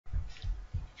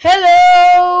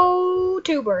Hello,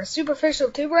 Tuber.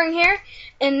 Superficial Tubering here,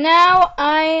 and now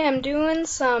I am doing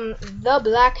some The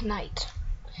Black Knight.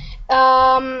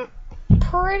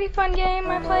 Pretty fun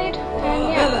game I played,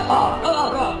 and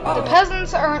yeah. The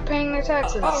peasants aren't paying their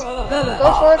taxes.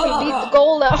 Go forth and beat the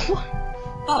gold out.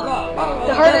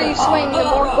 The harder you swing, the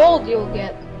more gold you'll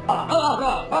get.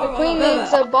 The queen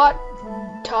needs a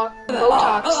Botox.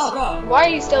 Why are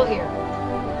you still here?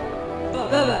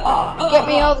 Get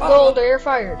me all the gold or you're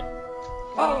fired.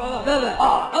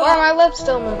 Why are my lips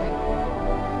still moving?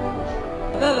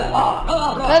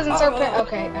 The peasants are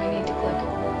okay, I need to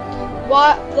click.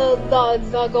 What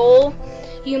the goal?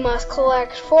 You must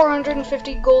collect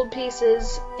 450 gold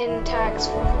pieces in tax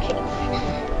for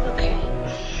okay.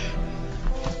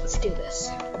 Let's do this.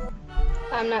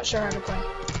 I'm not sure how to play.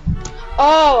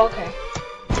 Oh, okay.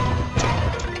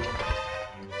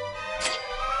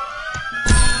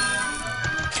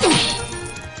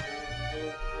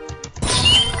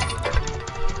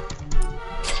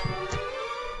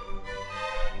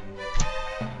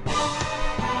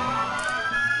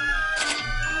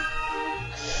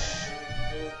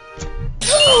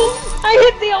 I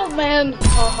hit the old man!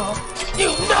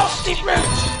 You nasty brute!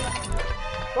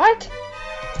 What?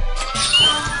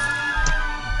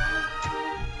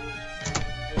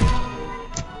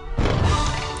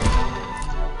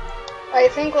 I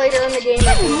think later in the game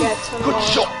I can get some more. Good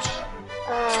shot!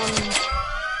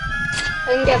 I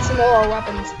can get some more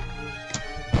weapons.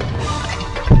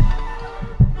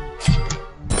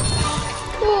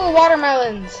 Ooh,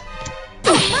 watermelons!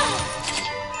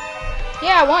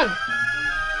 Yeah, I won!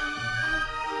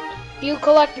 You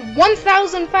collected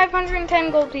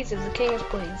 1,510 gold pieces. The king is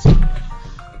pleased.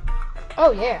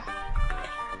 Oh, yeah.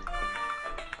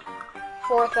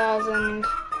 4,000,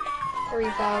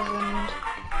 3,000,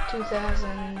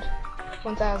 2,000,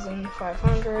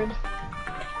 1,500.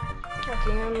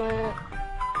 Lucky amulet.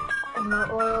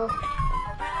 Emerald oil.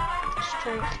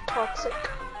 Strength toxic.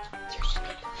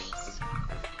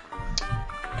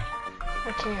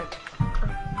 I can't.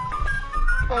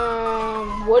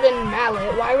 Wooden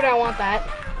mallet. Why would I want that?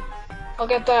 I'll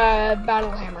get the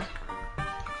battle hammer.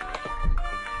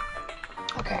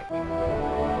 Okay.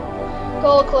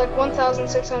 Gold, collect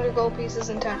 1,600 gold pieces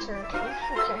in tax hurricane.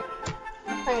 Okay.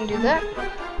 I can do that.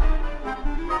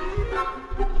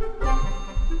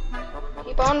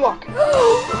 Keep on walking.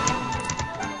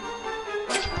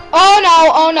 Oh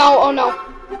no, oh no, oh no.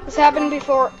 This happened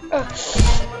before.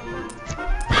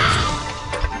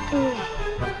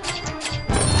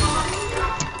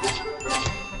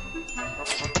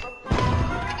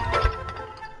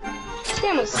 This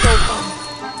game was so fun.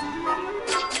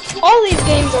 All these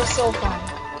games are so fun.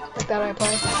 Like that I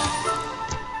play.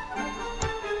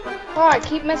 Oh, I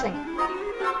keep missing.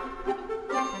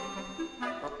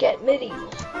 Get medieval.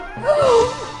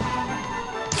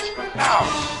 Ow!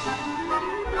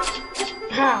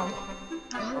 How?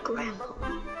 Oh, Grandma.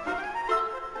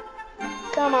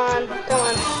 Come on, come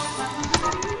on.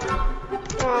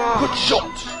 Good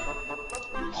shot!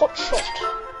 Hot shot.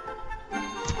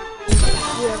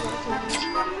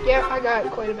 Yeah, I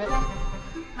got quite a bit.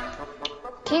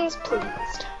 King's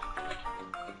pleased.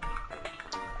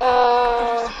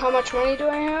 How much money do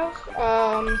I have?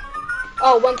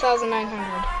 Oh,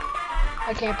 1,900.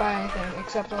 I can't buy anything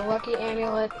except a lucky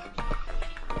amulet,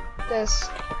 this,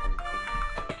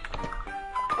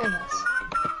 and this.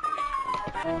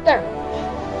 There.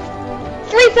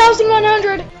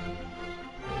 3,100!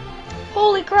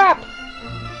 Holy crap!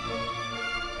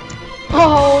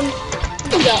 Owned.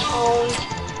 You got owned.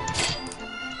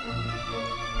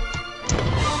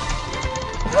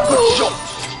 Good shot!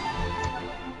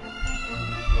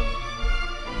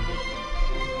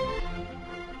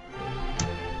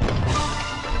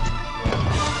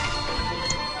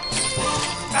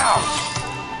 Ow!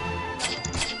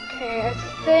 Okay, I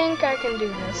think I can do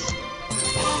this.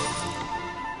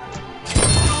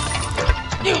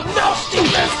 You nasty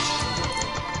brute!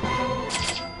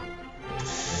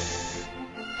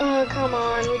 Come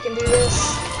on, we can do this.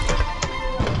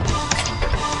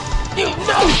 You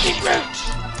nasty brute!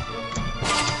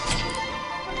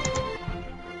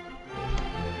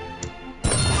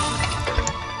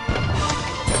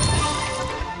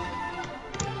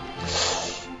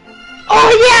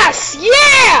 Oh yes!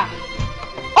 Yeah!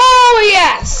 Oh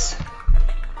yes!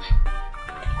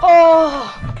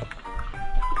 Oh!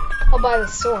 I'll buy the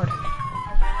sword.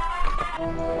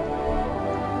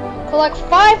 Collect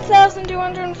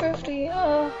 5,250.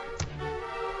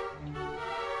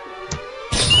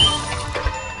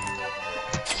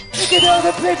 Look at all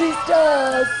the pretty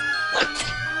stars!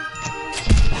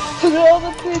 Look at all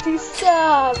the pretty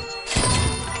stars!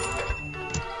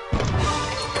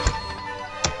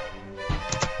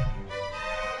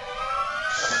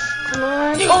 Come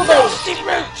on. You Oh, wait. nasty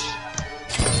roach!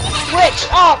 Witch!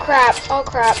 Oh crap! Oh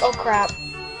crap! Oh crap!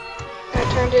 I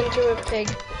turned into a pig.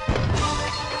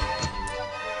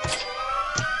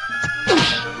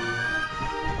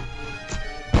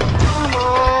 Come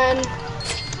on!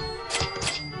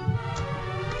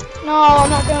 No, I'm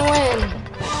not gonna win.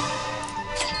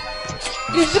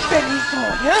 Use the penny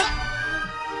sword, huh?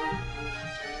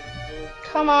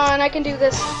 Come on, I can do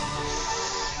this.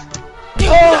 You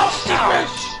nasty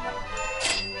roach!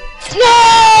 No!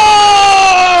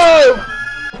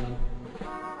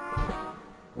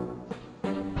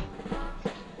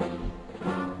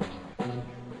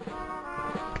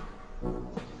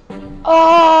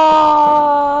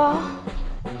 Oh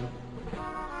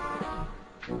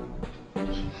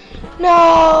no!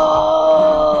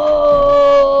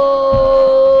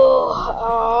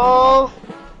 Oh.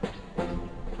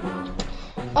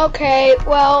 Okay,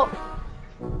 well,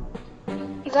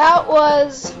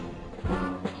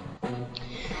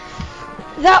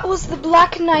 that was the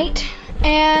Black Knight,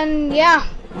 and yeah,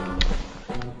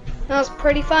 that was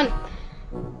pretty fun.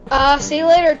 See you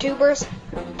later, tubers.